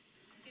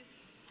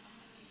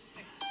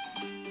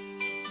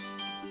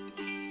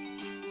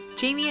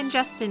Jamie and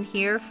Justin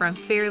here from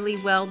Fairly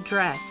Well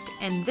Dressed,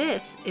 and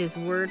this is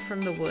Word from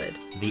the Wood,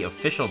 the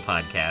official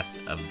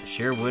podcast of the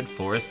Sherwood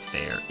Forest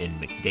Fair in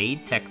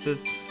McDade,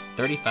 Texas,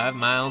 35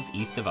 miles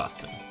east of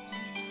Austin.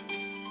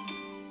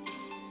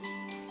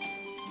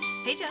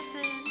 Hey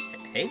Justin.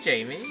 Hey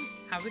Jamie.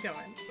 How's it going?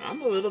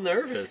 I'm a little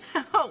nervous.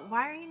 Oh,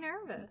 why are you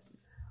nervous?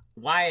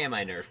 Why am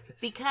I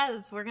nervous?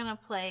 Because we're going to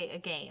play a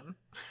game.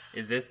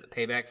 Is this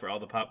payback for all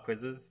the pop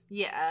quizzes?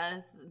 Yeah,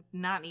 it's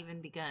not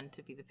even begun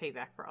to be the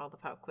payback for all the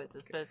pop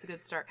quizzes, but it's a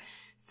good start.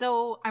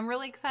 So I'm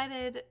really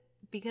excited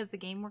because the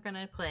game we're going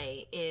to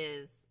play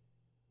is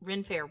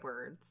Ren Fair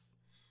words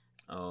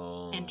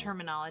and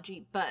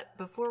terminology. But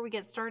before we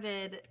get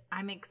started,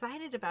 I'm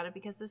excited about it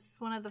because this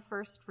is one of the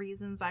first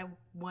reasons I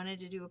wanted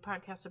to do a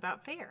podcast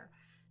about fair.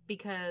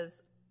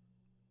 Because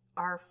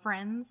our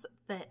friends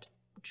that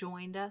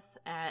joined us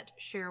at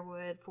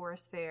Sherwood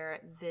Forest Fair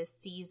this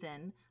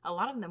season, a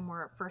lot of them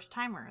were first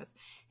timers,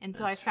 and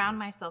so I found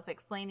myself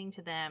explaining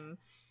to them,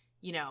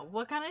 you know,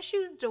 what kind of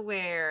shoes to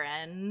wear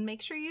and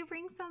make sure you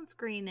bring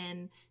sunscreen,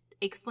 and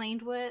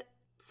explained what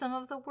some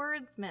of the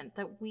words meant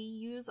that we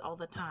use all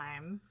the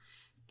time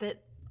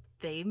that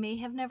they may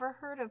have never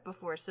heard of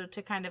before. So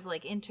to kind of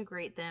like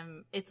integrate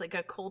them, it's like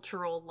a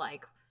cultural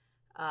like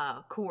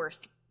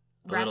course,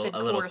 rapid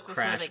course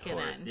before they get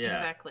in. Yeah.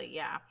 Exactly,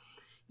 yeah.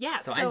 Yeah,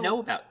 so I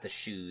know about the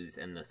shoes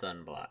and the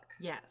sunblock.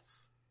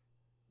 Yes,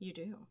 you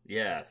do.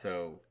 Yeah,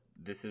 so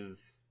this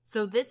is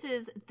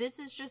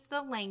just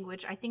the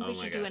language. I think we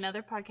should do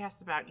another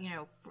podcast about, you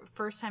know,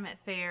 first time at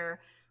fair,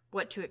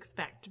 what to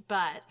expect.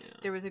 But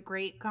there was a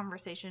great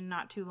conversation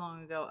not too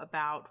long ago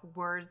about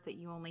words that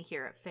you only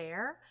hear at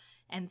fair.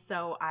 And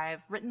so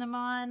I've written them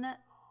on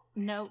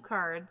note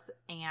cards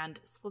and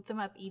split them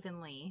up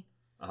evenly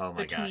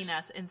between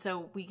us. And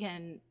so we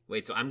can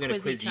Wait, so I'm going to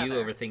quiz you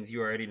over things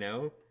you already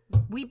know?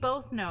 We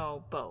both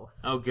know both.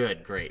 Oh,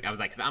 good, great. I was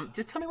like,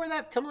 just tell me where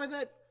that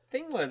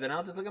thing was, and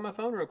I'll just look at my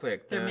phone real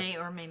quick. There may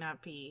or may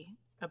not be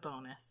a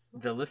bonus.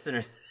 The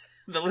listeners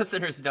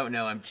don't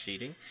know I'm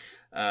cheating.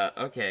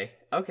 Okay.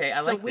 I like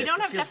this. So we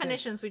don't have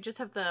definitions. Good. We just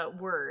have the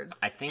words.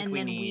 I think and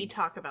then we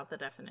talk about the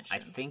definitions. I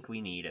think we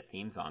need a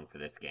theme song for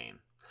this game.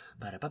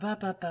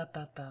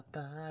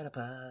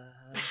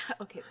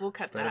 Okay, we'll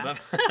cut that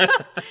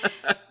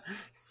out.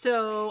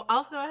 So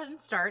I'll go ahead and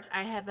start.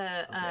 I have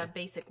a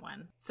basic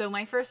one. So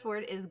my first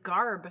word is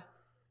garb.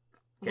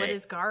 Okay. What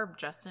is garb,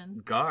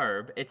 Justin?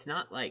 Garb, it's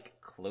not like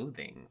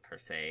clothing per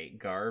se.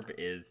 Garb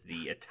is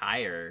the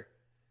attire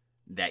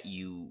that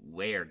you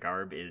wear.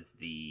 Garb is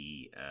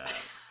the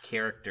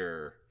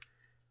character,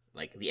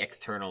 like the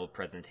external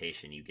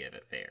presentation you give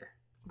at fair.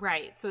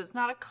 Right. So it's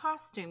not a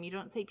costume. You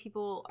don't say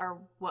people are,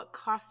 what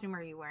costume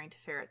are you wearing to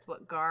fair? It's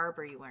what garb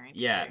are you wearing to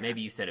fair? Yeah,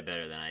 maybe you said it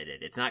better than I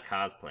did. It's not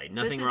cosplay.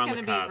 Nothing wrong with cosplay. This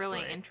is going to be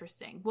really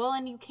interesting. Well,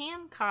 and you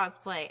can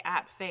cosplay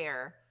at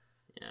fair.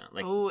 Yeah.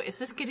 Like, is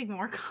this getting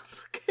more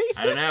complicated?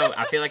 I don't know.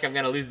 I feel like I'm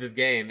going to lose this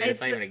game. It's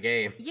not even a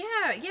game.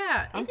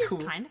 Yeah. It is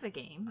kind of a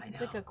game.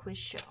 It's like a quiz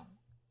show.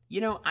 You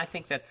know, I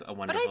think that's a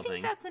wonderful thing. But I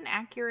think that's an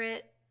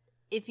accurate,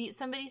 if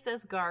somebody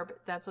says garb,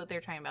 that's what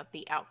they're talking about,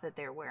 the outfit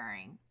they're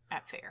wearing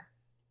at fair.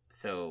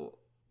 So,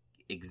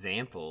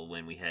 example,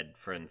 when we had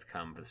friends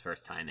come for the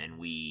first time and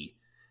we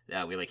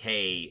were like,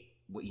 hey,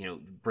 you know,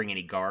 bring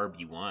any garb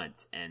you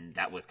want. And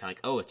that was kind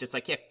of like, it's just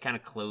like, kind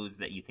of clothes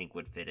that you think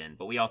would fit in.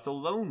 But we also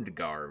loaned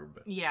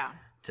garb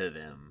to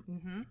them.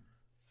 Mm-hmm.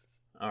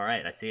 All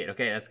right, I see it.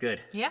 Okay, that's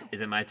good. Yeah.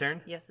 Is it my turn?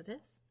 Yes, it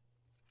is.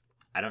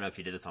 I don't know if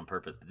you did this on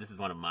purpose, but this is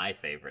one of my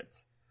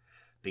favorites.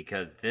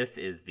 Because this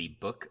is the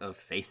Book of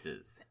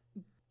Faces.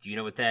 Do you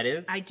know what that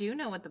is? I do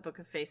know what the Book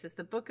of Faces is.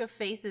 The Book of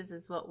Faces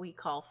is what we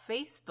call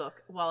Facebook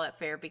while at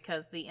fair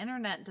because the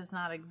internet does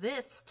not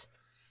exist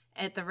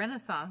at the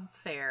Renaissance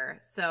Fair.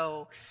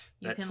 So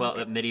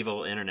that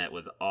medieval internet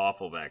was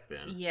awful back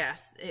then.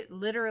 Yes, it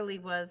literally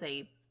was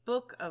a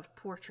book of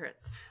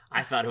portraits.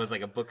 I thought it was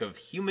like a book of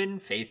human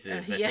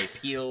faces that they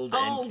peeled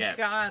and kept.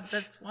 Oh God,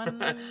 that's one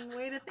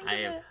way to think of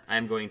it.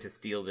 I'm going to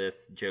steal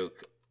this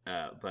joke.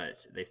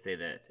 But they say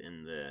that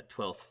in the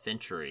 12th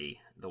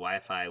century, the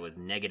Wi-Fi was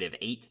negative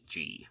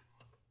 8G.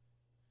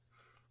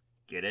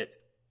 Get it?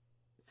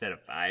 Instead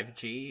of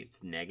 5G,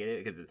 it's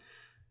negative.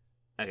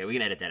 Okay, we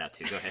can edit that out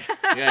too. Go ahead.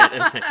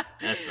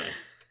 That's fine.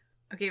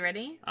 Okay,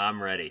 ready?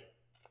 I'm ready.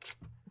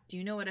 Do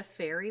you know what a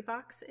fairy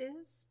box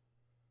is?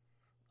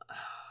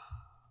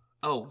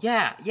 Oh,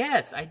 yeah.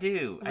 Yes, I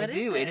do. What I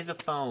do. It is a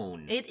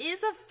phone. It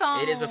is a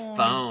phone. It is a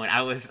phone.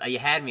 You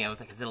had me. I was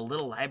like, is it a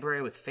little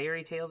library with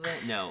fairy tales in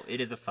it? No, it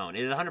is a phone.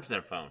 It is 100%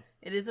 a phone.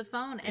 It is a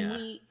phone.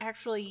 And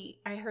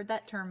I heard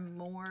that term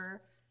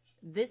more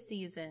this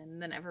season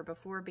than ever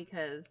before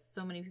because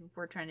so many people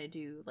were trying to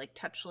do like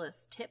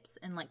touchless tips,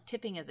 and like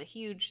tipping is a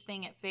huge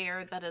thing at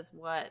fair. That is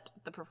what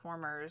the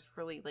performers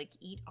really like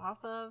eat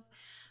off of.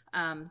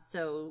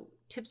 So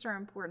tips are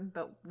important,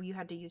 but you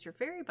had to use your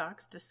fairy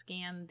box to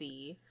scan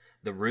the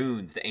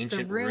runes, the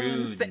ancient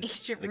runes, the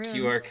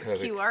QR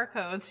codes. QR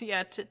codes,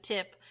 to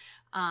tip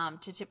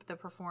the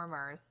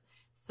performers.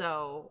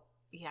 So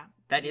Yeah.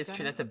 That is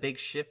true. That's a big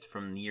shift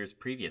from years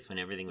previous when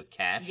everything was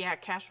cash. Yeah,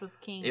 cash was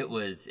king. It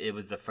was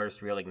the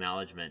first real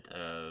acknowledgement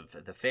of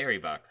the fairy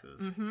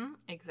boxes. Mm-hmm.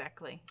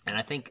 Exactly. And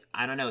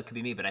I don't know, it could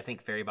be me, but I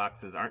think fairy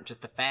boxes aren't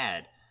just a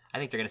fad. I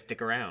think they're going to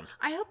stick around.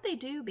 I hope they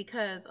do,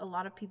 because a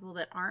lot of people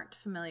that aren't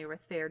familiar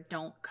with fair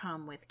don't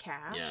come with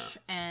cash.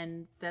 Yeah.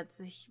 And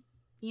that's,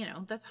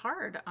 that's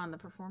hard on the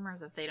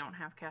performers if they don't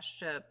have cash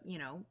to,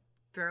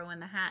 throw in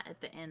the hat at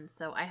the end.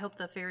 So I hope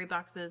the fairy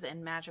boxes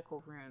and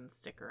magical runes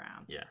stick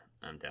around. Yeah,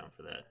 I'm down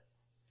for that.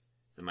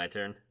 Is it my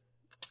turn?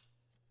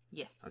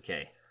 Yes.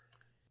 Okay.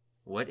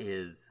 What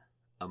is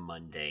a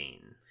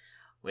mundane?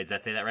 Wait, does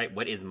that say that right?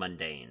 What is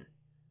mundane?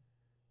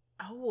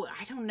 Oh,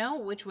 I don't know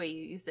which way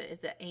you use it.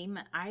 Is it a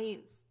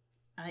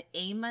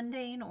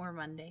mundane or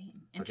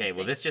mundane? Okay,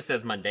 well, this just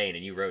says mundane,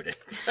 and you wrote it.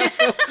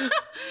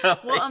 So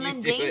well, a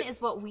mundane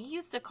is what we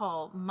used to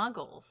call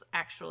muggles,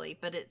 actually,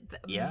 but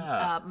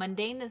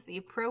mundane is the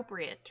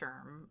appropriate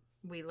term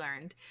we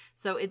learned.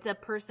 So it's a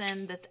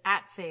person that's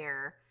at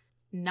fair,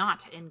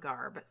 not in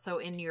garb. So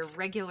in your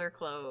regular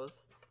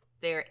clothes,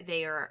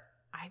 they are,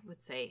 I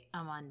would say,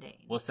 a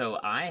mundane. Well, so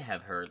I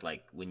have heard,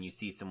 like, when you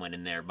see someone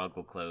in their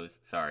muggle clothes,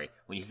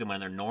 when you see someone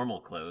in their normal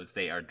clothes,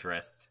 they are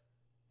dressed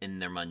in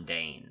their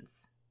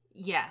mundanes.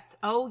 Yes.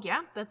 Oh,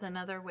 yeah. That's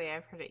another way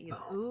I've heard it used.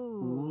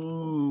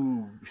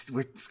 Ooh.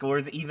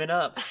 Scores even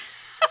up.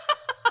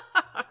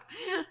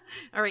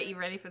 All right. You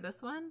ready for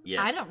this one?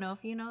 Yes. I don't know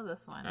if you know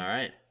this one. All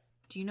right.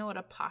 Do you know what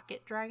a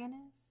pocket dragon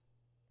is?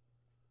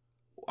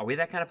 Are we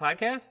that kind of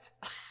podcast?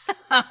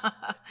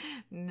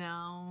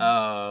 No.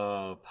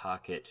 Oh,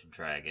 pocket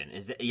dragon.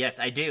 Is it? Yes,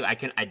 I do. I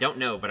don't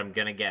know, but I'm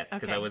gonna guess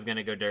because I was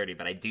gonna go dirty,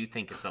 but I do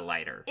think it's a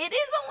lighter. It is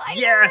a lighter.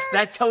 Yes,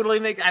 that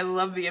totally makes. I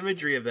love the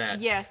imagery of that.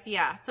 Yes,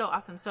 yeah, so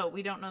awesome. So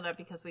we don't know that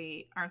because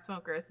we aren't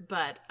smokers,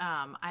 but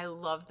I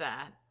love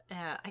that.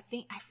 I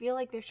feel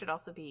like there should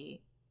also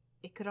be.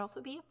 It could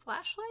also be a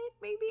flashlight,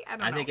 maybe. I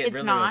don't know. Think it's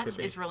really not. Could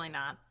be. It's really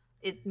not.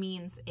 It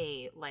means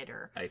a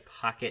lighter. A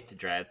pocket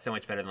dragon. It's so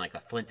much better than like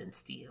a flint and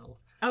steel.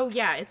 Oh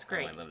yeah, it's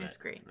great. Oh, I love that. It's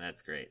great.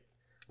 That's great.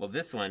 Well,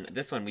 this one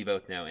we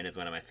both know and is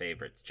one of my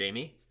favorites.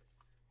 Jamie,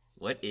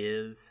 what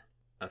is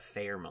a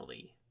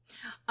family?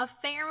 A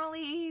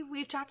family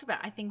we've talked about.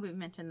 I think we've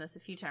mentioned this a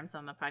few times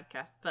on the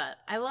podcast, but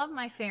I love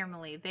my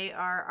family. They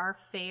are our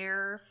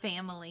fair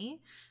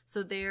family.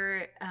 So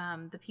they're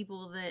the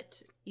people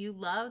that you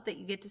love, that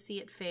you get to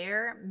see at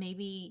fair.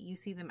 Maybe you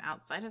see them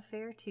outside of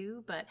fair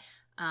too, but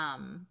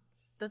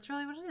that's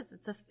really what it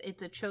is.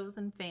 It's a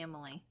chosen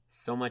family.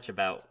 So much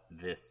about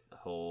this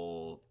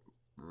whole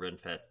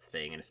Runefest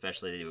thing, and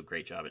especially they do a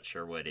great job at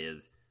Sherwood,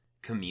 is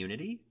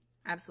community.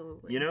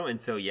 Absolutely. And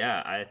so,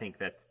 yeah, I think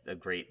that's a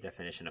great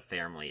definition of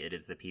family. It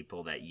is the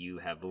people that you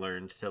have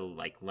learned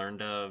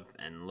of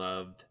and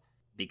loved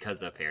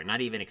because of fair. Not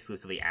even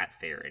exclusively at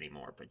fair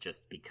anymore, but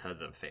just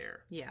because of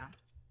fair. Yeah.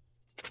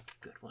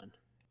 Good one.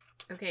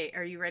 Okay,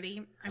 are you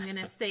ready? I'm going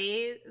to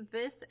say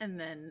this and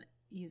then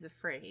use a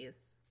phrase.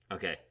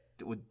 Okay.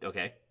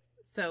 Okay.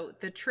 So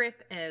the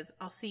trip is,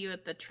 I'll see you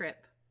at the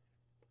trip.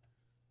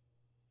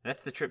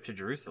 That's the trip to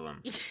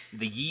Jerusalem.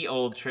 The ye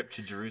old trip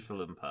to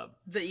Jerusalem pub.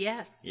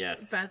 Yes,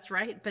 that's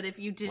right. But if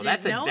you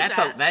didn't know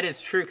that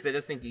is true, because I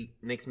just think it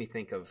makes me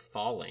think of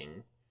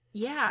falling.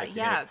 Yeah,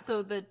 yeah.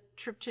 So the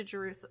trip to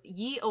Jerusalem,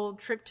 ye old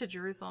trip to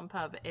Jerusalem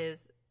pub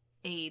is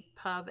a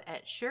pub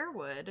at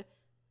Sherwood.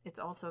 It's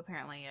also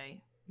apparently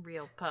a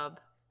real pub.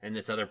 In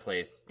this other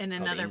place. In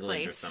another England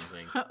place. Or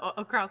something.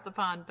 Across the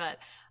pond. But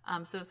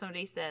so if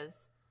somebody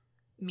says,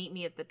 meet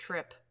me at the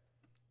trip,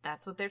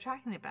 that's what they're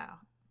talking about.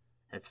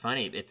 It's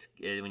funny. It's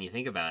when you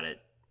think about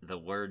it, the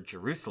word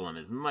Jerusalem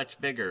is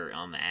much bigger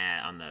on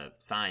the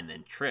sign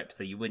than trip,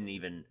 so you wouldn't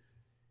even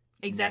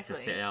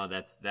necessarily. Oh,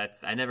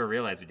 that's. I never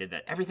realized we did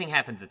that. Everything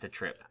happens at the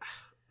trip,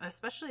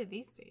 especially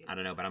these days. I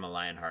don't know, but I'm a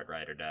Lionheart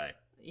ride or die.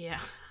 Yeah,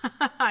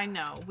 I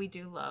know. We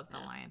do love the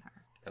Lionheart.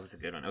 That was a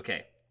good one.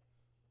 Okay,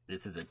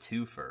 this is a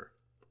twofer.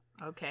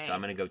 Okay, so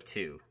I'm gonna go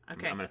two.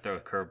 Okay, I'm gonna throw a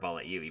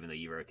curveball at you, even though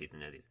you wrote these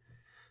and know these.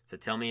 So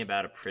tell me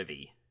about a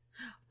privy.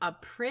 A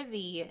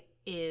privy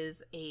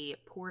is a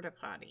porta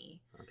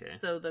potty. Okay.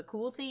 So the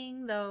cool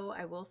thing, though,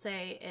 I will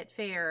say at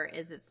fair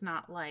is it's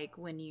not like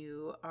when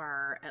you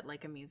are at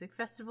like a music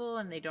festival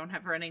and they don't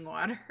have running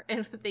water.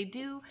 If they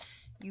do,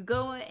 you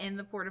go in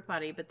the porta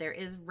potty, but there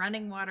is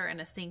running water and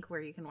a sink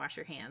where you can wash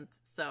your hands.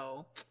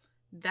 So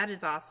that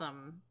is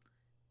awesome.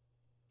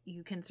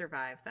 You can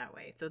survive that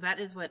way. So that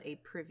is what a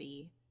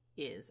privy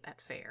is at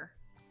fair.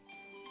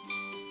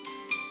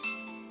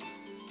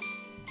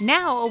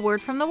 Now a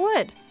word from the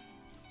wood.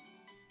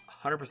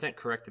 100%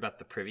 correct about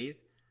the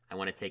privies. I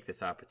want to take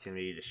this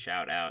opportunity to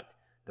shout out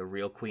the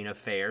real queen of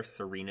fair,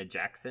 Serena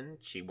Jackson.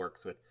 She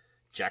works with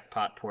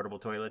Jackpot Portable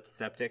Toilets,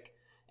 Septic,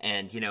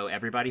 and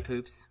everybody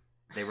poops.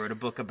 They wrote a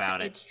book about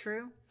it. It's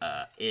true.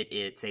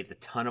 It saves a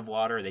ton of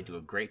water. They do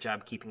a great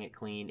job keeping it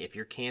clean. If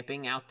you're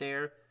camping out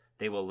there,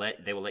 they will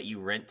let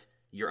you rent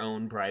your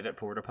own private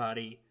porta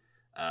potty.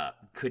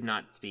 Could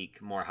not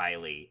speak more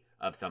highly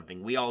of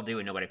something we all do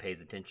and nobody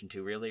pays attention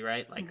to, really,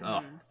 right? Like,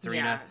 oh,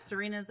 Serena. Yeah,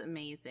 Serena's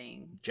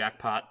amazing.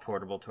 Jackpot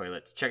portable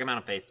toilets. Check them out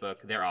on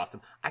Facebook. They're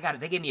awesome. I got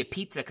it. They gave me a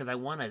pizza because I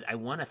won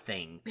a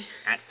thing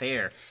at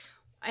fair.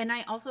 And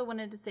I also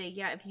wanted to say,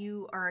 yeah, if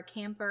you are a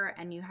camper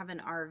and you have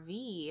an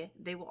RV,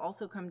 they will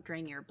also come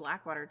drain your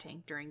Blackwater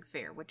tank during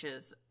fair, which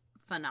is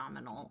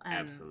phenomenal. And,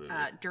 Absolutely.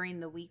 During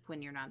the week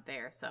when you're not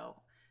there. So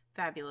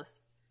fabulous.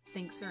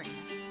 Thanks, Serena.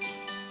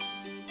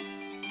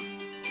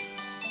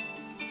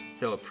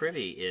 So a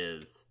privy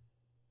is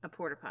A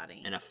porta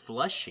potty and a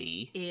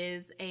flushy.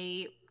 is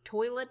a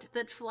toilet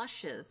that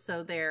flushes.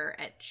 So there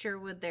at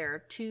Sherwood, there are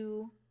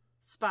 2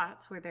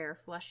 spots where there are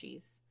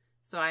flushies.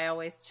 So I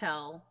always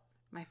tell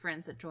my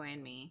friends that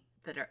join me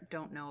that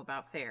don't know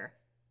about fair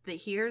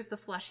that here's the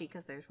flushie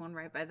because there's one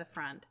right by the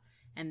front,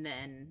 and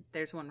then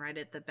there's one right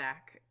at the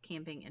back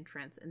camping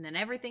entrance, and then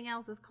everything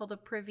else is called a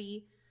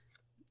privy.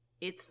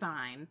 It's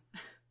fine,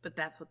 but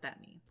that's what that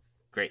means.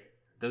 Great.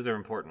 Those are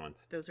important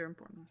ones. Those are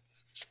important ones.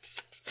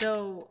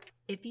 So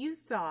if you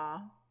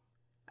saw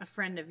a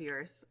friend of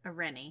yours,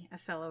 a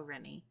fellow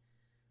Rennie,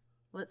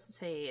 let's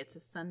say it's a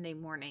Sunday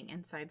morning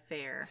inside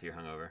fair. So you're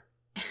hungover?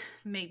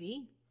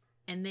 Maybe.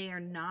 And they are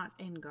not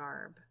in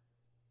garb.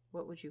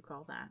 What would you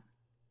call that?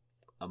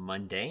 A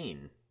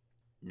mundane.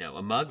 No,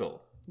 a muggle.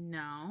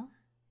 No.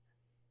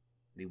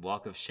 The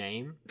walk of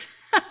shame?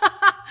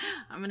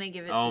 I'm going to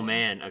give it to Oh, you.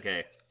 man.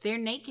 Okay. They're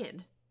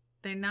naked.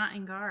 They're not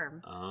in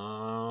garb.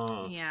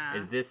 Oh. Yeah.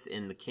 Is this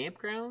in the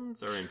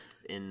campgrounds or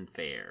in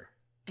fair?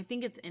 I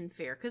think it's in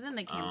fair because in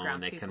the campgrounds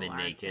and they come in people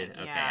aren't naked? in-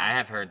 Okay, yeah. I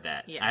have heard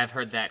that. Yes. I have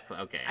heard that.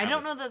 Okay. I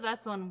don't know that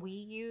that's one we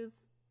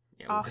use.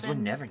 Yeah, because we're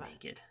often, never but-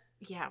 naked.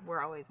 Yeah,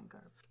 we're always in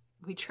garb.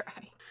 We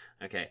try.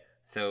 Okay,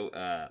 so,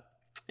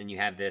 and you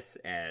have this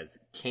as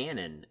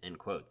canon, in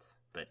quotes,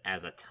 but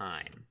as a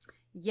time.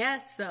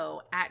 Yes,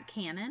 so at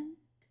Cannon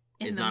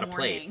in Is the not a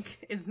morning, place.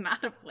 It's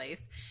not a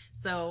place.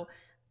 So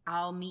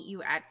I'll meet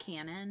you at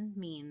Cannon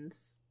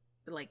means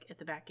like at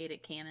the back gate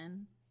at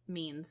Cannon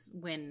means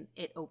when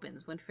it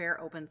opens. When fair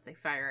opens, they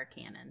fire a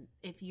cannon.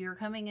 If you're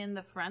coming in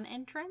the front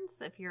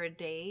entrance, if you're a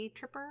day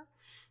tripper,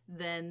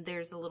 then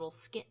there's a little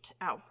skit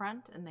out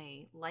front and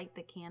they light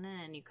the cannon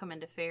and you come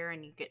into fair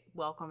and you get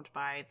welcomed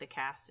by the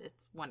cast.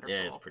 It's wonderful.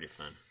 Yeah, it's pretty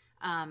fun.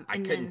 I I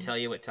couldn't tell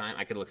you what time.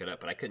 I could look it up,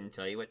 but I couldn't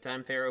tell you what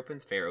time fair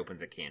opens. Fair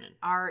opens at Cannon.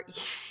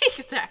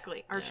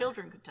 Exactly. Our Yeah.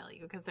 children could tell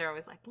you because they're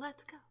always like,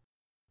 let's go.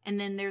 And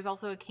then there's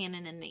also a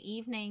cannon in the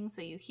evening.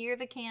 So you hear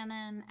the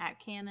cannon at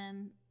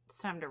Cannon. It's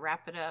time to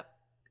wrap it up.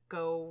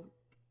 Go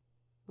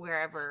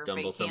wherever. Stumble but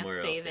you can't somewhere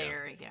stay else, yeah.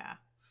 there. Yeah.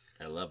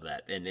 I love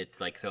that. And it's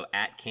like, so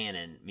at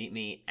Cannon, meet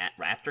me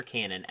after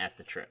Cannon at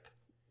the trip.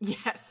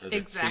 Yes, Those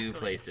exactly. are 2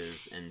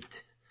 places. And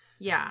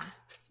Yeah.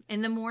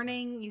 In the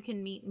morning, you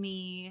can meet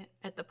me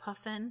at the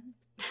Puffin.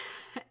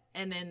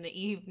 And in the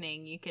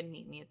evening, you can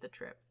meet me at the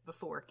trip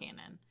before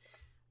Cannon.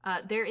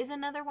 There is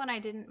another one I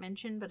didn't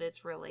mention, but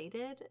it's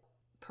related.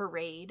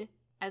 Parade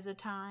as a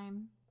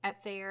time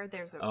at fair.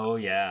 There's a oh,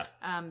 yeah.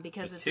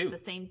 because There's it's 2. at the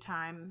same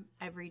time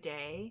every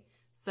day.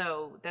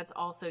 So that's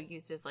also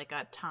used as like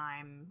a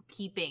time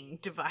keeping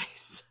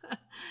device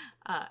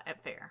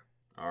at fair.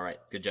 All right.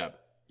 Good job.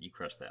 You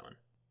crushed that one.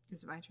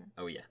 Is it my turn?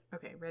 Oh, yeah.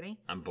 Okay, ready?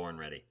 I'm born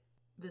ready.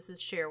 This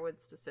is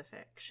Sherwood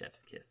specific.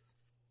 Chef's kiss.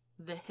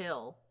 The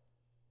hill.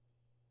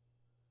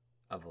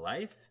 Of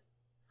life?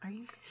 Are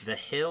you The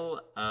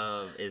hill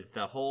of is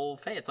the whole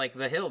fair. It's like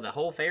the hill. The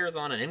whole fair is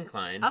on an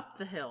incline. up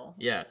the hill?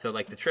 Yeah, so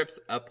like the trip's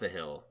up the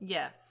hill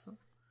Yes.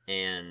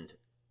 and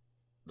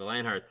the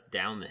Lionheart's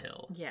down the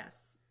hill.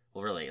 Yes.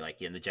 Well, really, like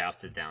the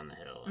joust is down the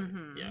hill. And,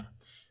 Mhm. Yeah,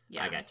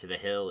 Yeah. I got you. The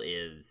hill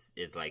is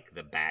like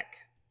the back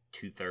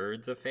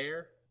 2/3 of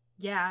fair.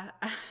 Yeah.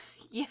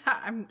 Yeah.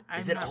 I'm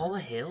Is it not- all a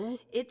hill?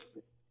 It's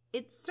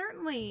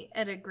certainly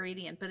at a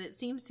gradient, but it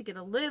seems to get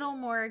a little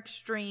more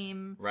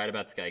extreme Right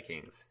about Sky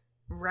Kings.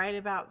 right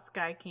about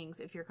Sky Kings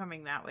if you're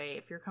coming that way.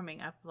 If you're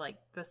coming up like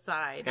the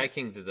side. Sky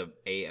Kings is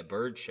a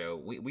bird show.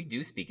 We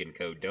do speak in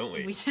code, don't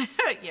we?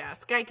 Yeah,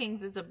 Sky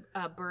Kings is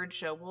a bird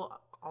show. We'll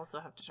also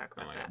have to talk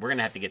Oh about my that. God. We're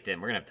gonna have to get them.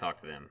 We're gonna have to talk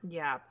to them.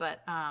 Yeah,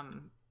 but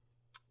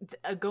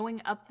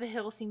going up the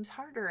hill seems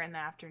harder in the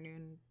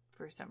afternoon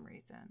for some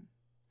reason.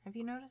 Have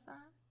you noticed that?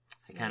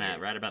 So kind of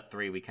right about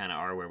 3, we kind of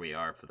are where we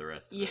are for the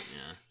rest of Yeah. it.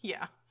 Yeah.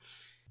 Yeah.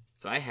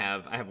 So I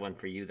have one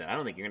for you that I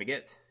don't think you're gonna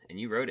get, and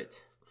you wrote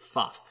it.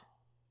 Fuff.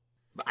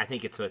 But I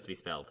think it's supposed to be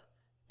spelled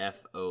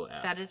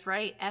F-O-F. That is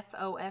right.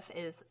 FOF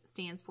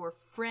stands for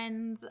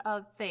Friends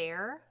of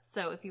Fair.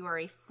 So if you are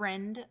a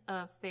friend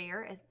of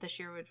Fair at the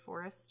Sherwood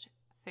Forest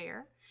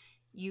Fair,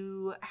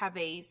 you have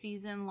a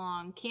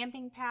season-long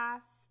camping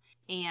pass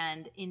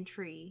and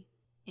entry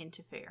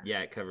into Fair. Yeah,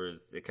 it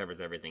covers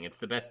everything. It's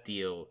the best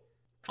deal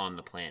on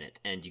the planet,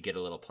 and you get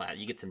a little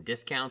you get some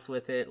discounts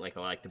with it, like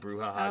the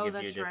Brouhaha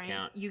gives you a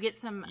discount. Right. You get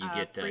some You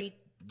get free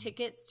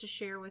tickets to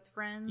share with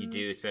friends. You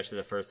do, especially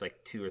the first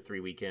 2 or 3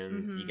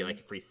 weekends. You get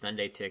Mm-hmm. free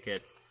Sunday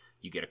tickets.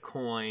 You get a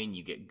coin.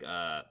 You get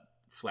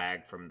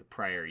swag from the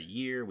prior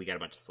year. We got a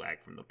bunch of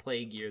swag from the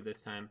Plague year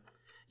this time.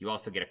 You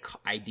also get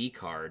a ID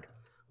card,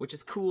 which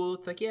is cool.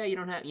 It's like, yeah, you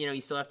don't have,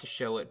 you still have to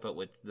show it, but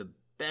what's the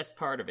best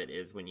part of it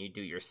is when you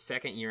do your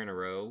second year in a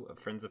row of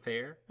Friends of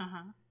Fair,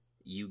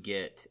 you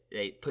get,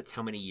 it puts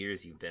how many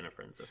years you've been a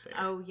Friends of Fair.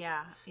 Oh,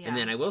 yeah. And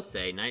then I will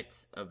say,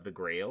 Knights of the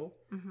Grail,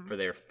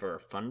 for a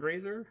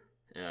fundraiser,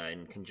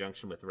 in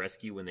conjunction with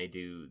Rescue when they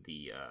do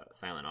the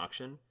silent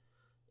auction,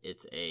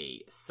 it's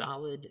a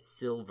solid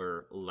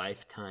silver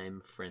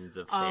lifetime Friends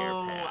of Fair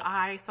pass. Oh,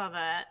 I saw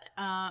that.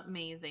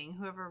 Amazing.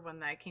 Whoever won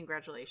that,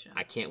 congratulations.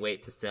 I can't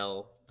wait to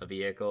sell a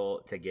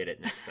vehicle to get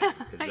it next time,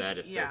 because that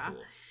is so cool.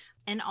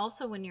 And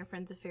also when you're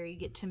Friends of Fair, you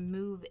get to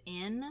move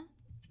in.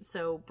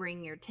 So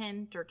bring your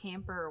tent or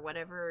camper or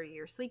whatever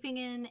you're sleeping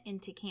in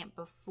into camp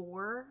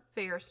before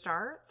fair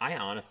starts. I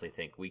honestly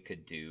think we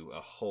could do a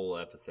whole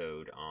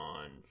episode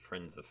on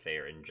Friends of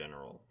Fair in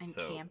general. And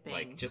camping.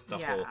 Like just the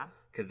whole,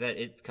 because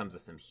it comes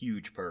with some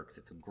huge perks.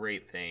 It's a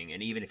great thing.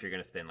 And even if you're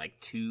going to spend like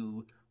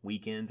 2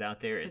 weekends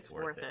out there, it's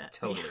worth it.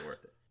 Totally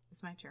worth it.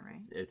 It's my turn,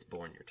 right? It's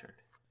Born your turn.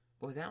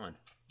 What was that one?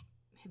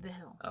 The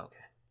Hill. Oh, okay.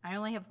 I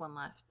only have 1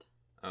 left.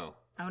 Oh.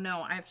 Oh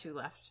no, I have 2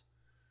 left.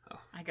 Oh.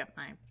 I got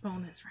my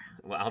bonus round.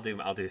 Well,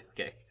 I'll do.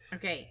 Okay.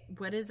 Okay.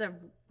 What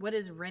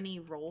is Rennie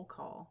Roll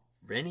Call?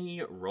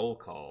 Rennie Roll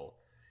Call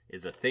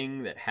is a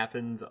thing that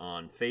happens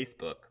on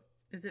Facebook.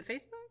 Is it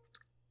Facebook?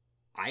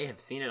 I have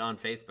seen it on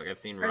Facebook. I've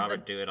seen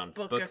Robert do it on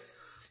Book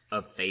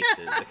of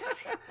Faces.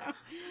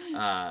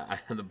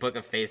 The Book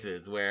of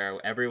Faces, where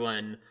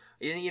everyone,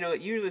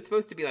 usually it's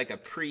supposed to be like a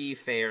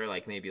pre-fair,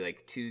 like maybe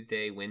like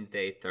Tuesday,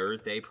 Wednesday,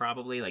 Thursday,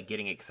 probably, like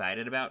getting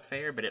excited about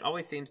fair, but it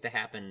always seems to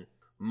happen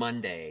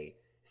Monday.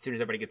 As soon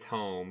as everybody gets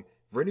home,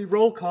 Rennie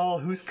Roll Call,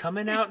 who's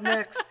coming out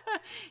next?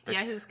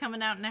 Who's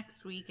coming out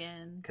next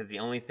weekend? Because the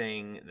only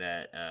thing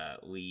that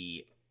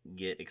we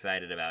get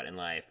excited about in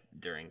life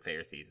during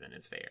fair season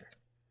is fair.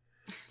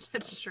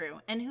 That's true.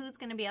 And who's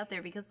going to be out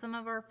there? Because some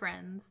of our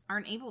friends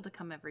aren't able to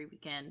come every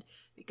weekend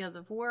because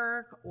of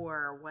work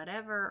or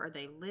whatever, or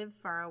they live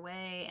far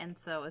away. And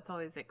so it's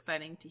always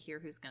exciting to hear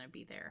who's going to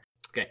be there.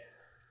 Okay.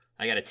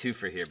 I got a 2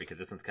 for here because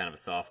this one's kind of a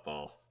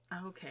softball.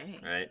 Okay.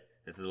 All right.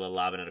 This is a little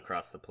lobbing it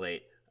across the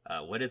plate.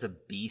 What is a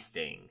bee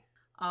sting?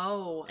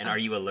 Oh. And are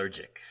you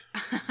allergic?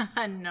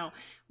 No.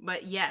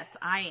 But yes,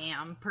 I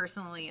am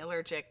personally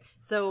allergic.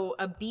 So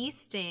a bee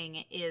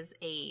sting is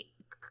I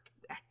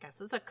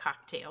guess it's a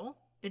cocktail.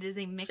 It is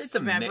a mixed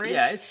beverage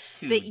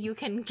that you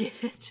can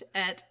get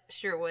at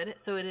Sherwood.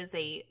 So it is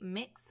a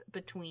mix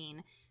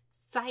between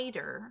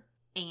cider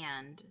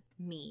and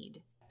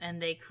mead.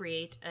 And they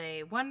create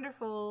a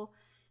wonderful,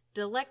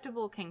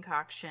 delectable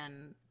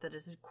concoction that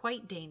is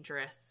quite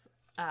dangerous.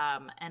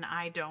 And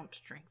I don't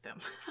drink them.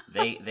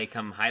 They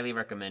come highly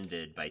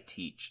recommended by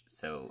Teach.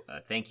 So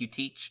thank you,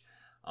 Teach.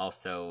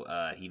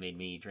 Also, he made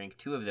me drink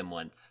 2 of them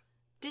once.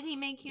 Did he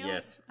make you?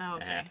 Yes, oh,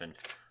 okay. It happened.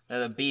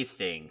 A bee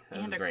sting. That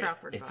and was a great.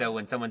 Crawford So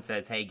when someone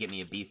says, hey, get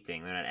me a bee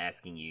sting, they're not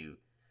asking you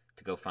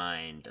to go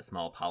find a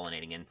small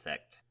pollinating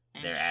insect.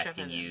 And they're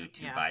asking you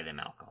to buy them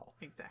alcohol.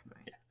 Exactly.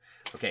 Yeah.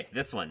 Okay,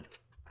 this one.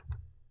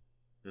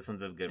 This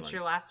one's a good one. It's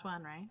your last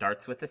one, right?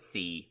 Starts with a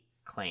C.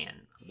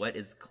 Clan. What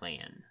is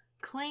clan?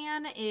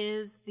 Clan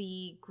is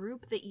the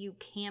group that you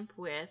camp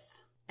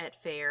with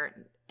at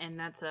fair, and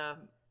that's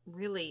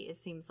it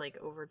seems like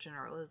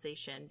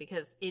overgeneralization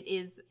because it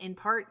is in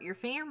part your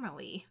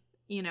family,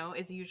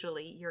 is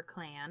usually your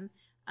clan.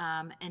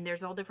 And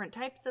there's all different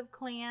types of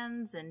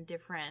clans and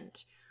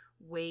different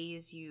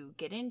ways you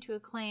get into a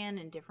clan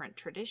and different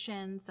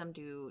traditions. Some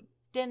do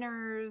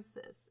dinners,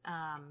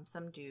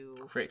 some do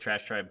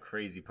Trash Tribe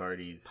crazy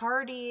parties.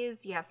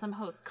 Yeah, some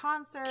host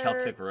concerts.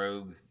 Celtic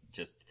rogues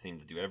just seem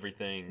to do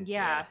everything.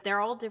 Yeah, they're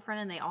all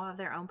different and they all have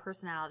their own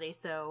personality.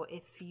 So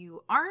if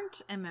you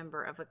aren't a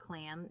member of a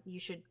clan, you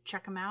should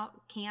check them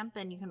out, camp,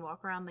 and you can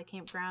walk around the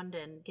campground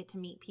and get to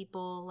meet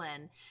people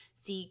and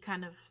see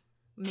kind of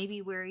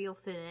maybe where you'll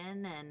fit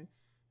in. And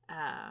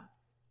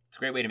it's a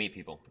great way to meet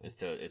people is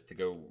to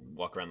go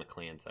walk around the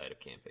clan side of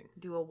camping.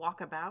 Do a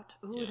walkabout.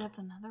 Ooh, that's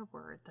another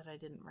word that I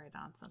didn't write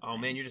on something. Oh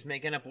man, you're just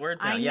making up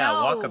words now. I know. Yeah,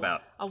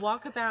 walkabout. A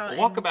walkabout. A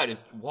walkabout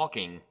is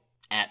walking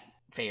at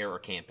fair or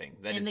camping.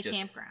 That in is the just,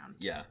 campground.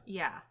 Yeah.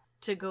 Yeah.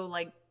 To go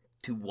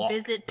to walk.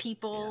 Visit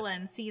people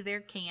and see their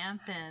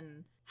camp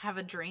and have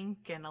a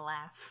drink and a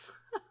laugh.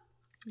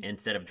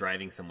 Instead of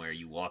driving somewhere,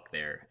 you walk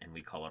there, and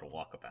we call it a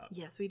walkabout.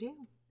 Yes, we do.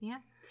 Yeah.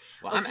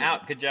 Well, I'm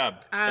out. Good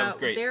job. That was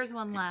great. There's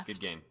one left.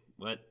 Good game.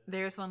 What?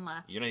 There's one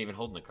left. You're not even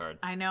holding the card.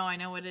 I know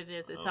what it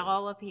is. It's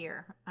all up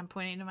here. I'm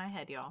pointing to my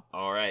head, y'all.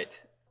 All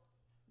right.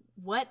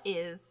 What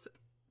is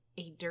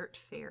a dirt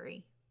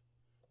fairy?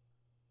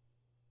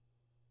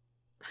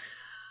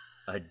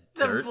 The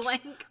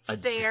blank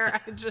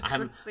stare I just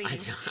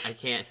received. I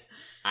can't.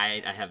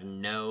 I have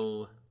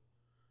no.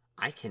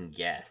 I can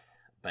guess,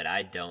 but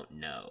I don't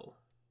know.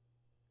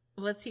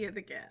 Let's hear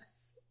the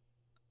guess.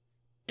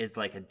 It's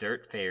like a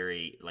dirt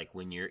fairy, like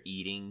when you're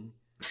eating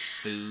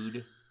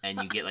food and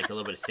you get like a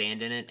little bit of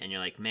sand in it, and you're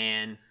like,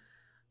 man,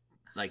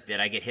 like, did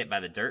I get hit by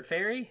the dirt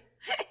fairy?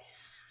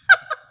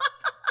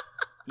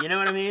 You know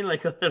what I mean?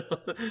 Like a little.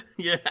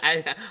 Yeah,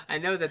 I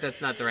know that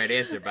that's not the right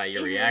answer by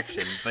your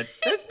reaction, but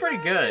that's pretty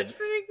good. That's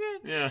pretty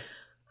good. Yeah.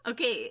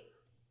 Okay.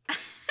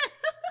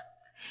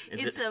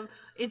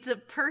 It's a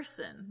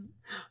person.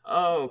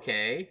 Oh,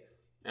 okay.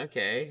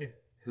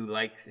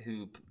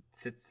 Who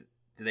sits?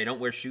 They don't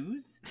wear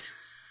shoes?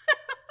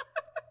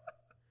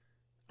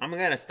 I'm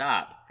gonna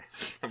stop.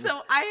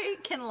 So I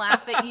can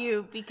laugh at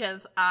you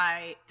because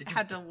I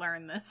had to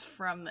learn this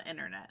from the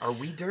internet. Are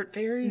we dirt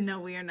fairies? No,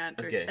 we are not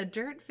dirt. Okay. A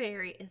dirt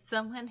fairy is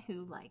someone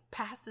who like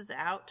passes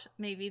out.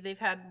 Maybe they've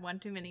had one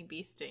too many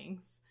bee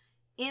stings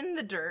in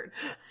the dirt,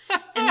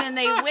 and then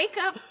they wake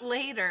up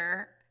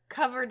later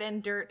covered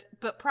in dirt,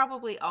 but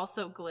probably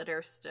also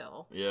glitter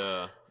still.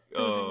 Yeah.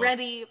 Who's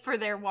ready for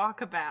their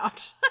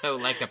walkabout. So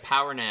like a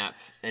power nap,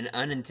 an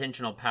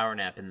unintentional power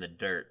nap in the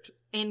dirt.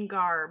 In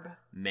garb.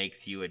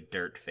 Makes you a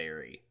dirt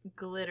fairy.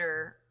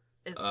 Glitter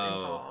is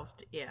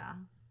involved. Yeah.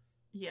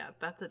 Yeah,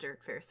 that's a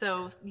dirt fairy.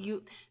 So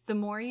the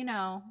more you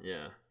know,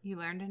 you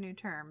learned a new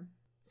term.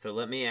 So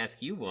let me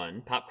ask you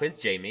one. Pop quiz,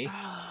 Jamie.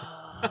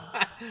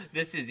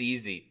 This is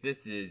easy.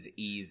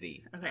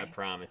 Okay. I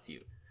promise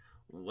you.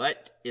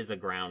 What is a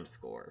ground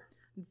score?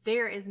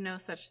 There is no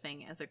such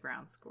thing as a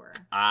ground score.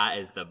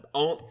 You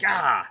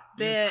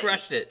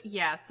crushed it.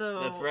 Yeah,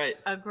 so that's right.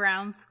 A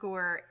ground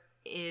score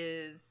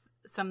is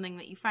something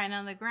that you find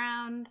on the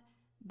ground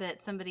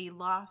that somebody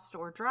lost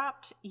or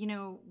dropped. You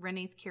know,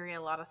 Rennies carry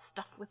a lot of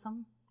stuff with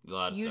them.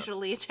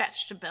 Usually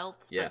attached to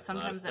belts, but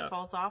sometimes it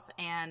falls off.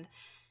 And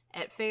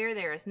at fair,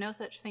 there is no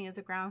such thing as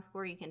a ground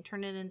score. You can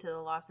turn it into the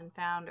Lost and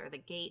Found or the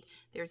Gate.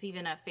 There's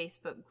even a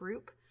Facebook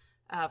group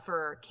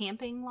for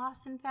camping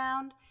Lost and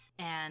Found.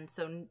 And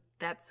so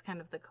that's kind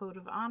of the code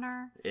of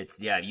honor.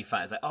 You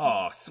find, it's like,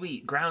 oh,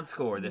 sweet, ground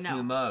score, this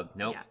new mug.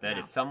 Nope, that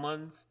is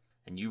someone's.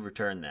 And you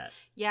return that.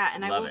 Yeah,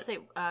 and I will say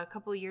a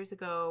couple of years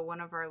ago,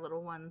 one of our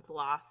little ones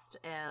lost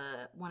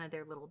one of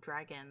their little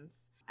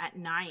dragons at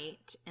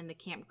night in the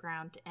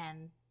campground,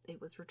 and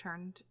it was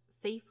returned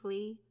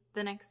safely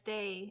the next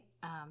day.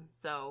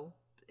 So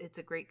it's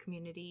a great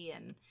community,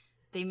 and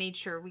they made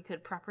sure we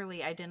could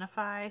properly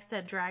identify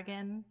said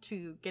dragon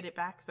to get it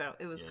back. So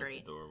it was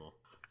great. It's adorable.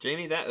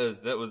 Jamie, that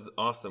was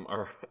awesome.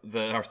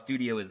 Our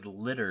studio is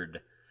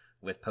littered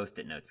with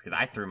Post-it notes because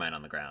I threw mine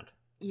on the ground.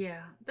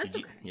 Yeah, that's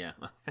okay. Yeah,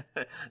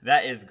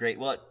 that is great.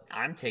 Well,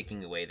 I'm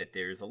taking away that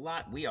there's a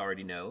lot we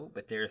already know,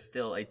 but there's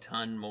still a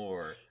ton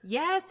more.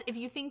 Yes, if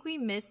you think we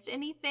missed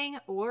anything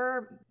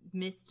or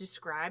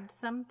misdescribed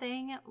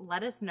something,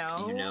 let us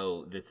know. You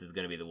know, this is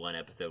going to be the one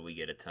episode we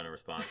get a ton of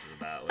responses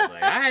about. We're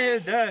like,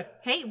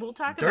 hey, we'll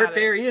talk about it. Dirt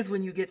fairy is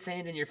when you get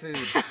sand in your food.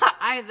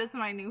 That's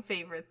my new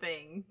favorite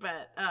thing.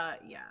 But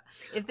yeah,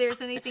 if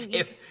there's anything,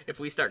 if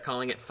we start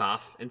calling it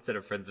FOF instead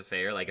of Friends of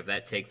Fair, like if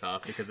that takes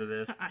off because of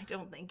this, I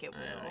don't think it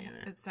will.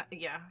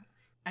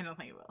 I don't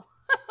think it will.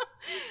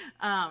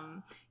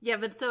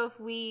 But so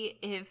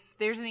if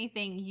there's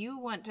anything you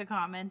want to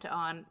comment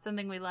on,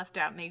 something we left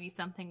out, maybe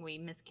something we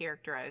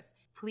mischaracterized,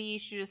 please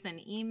shoot us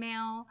an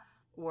email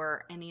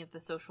or any of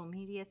the social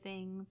media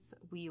things.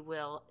 We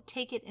will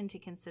take it into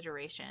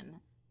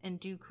consideration and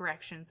do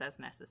corrections as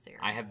necessary.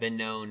 I have been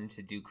known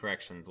to do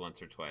corrections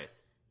once or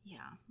twice.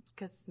 Yeah,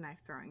 because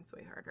knife throwing is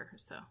way harder,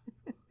 so.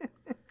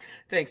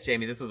 Thanks,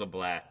 Jamie. This was a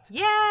blast.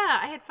 Yeah,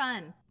 I had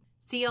fun.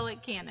 See y'all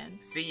at Cannon.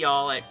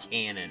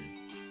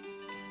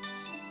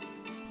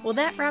 Well,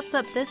 that wraps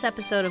up this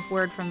episode of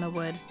Word from the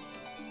Wood.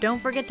 Don't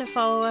forget to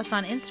follow us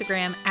on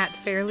Instagram at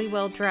Fairly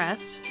Well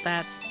Dressed.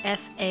 That's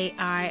FAIRELY,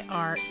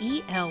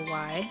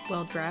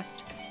 well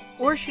dressed.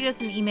 Or shoot us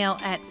an email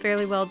at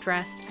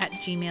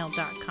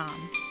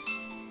fairlyvelldressed@gmail.com.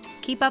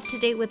 Keep up to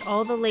date with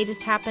all the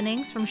latest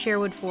happenings from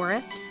Sherwood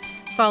Forest.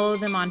 Follow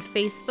them on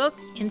Facebook,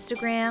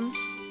 Instagram,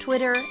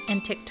 Twitter,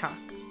 and TikTok.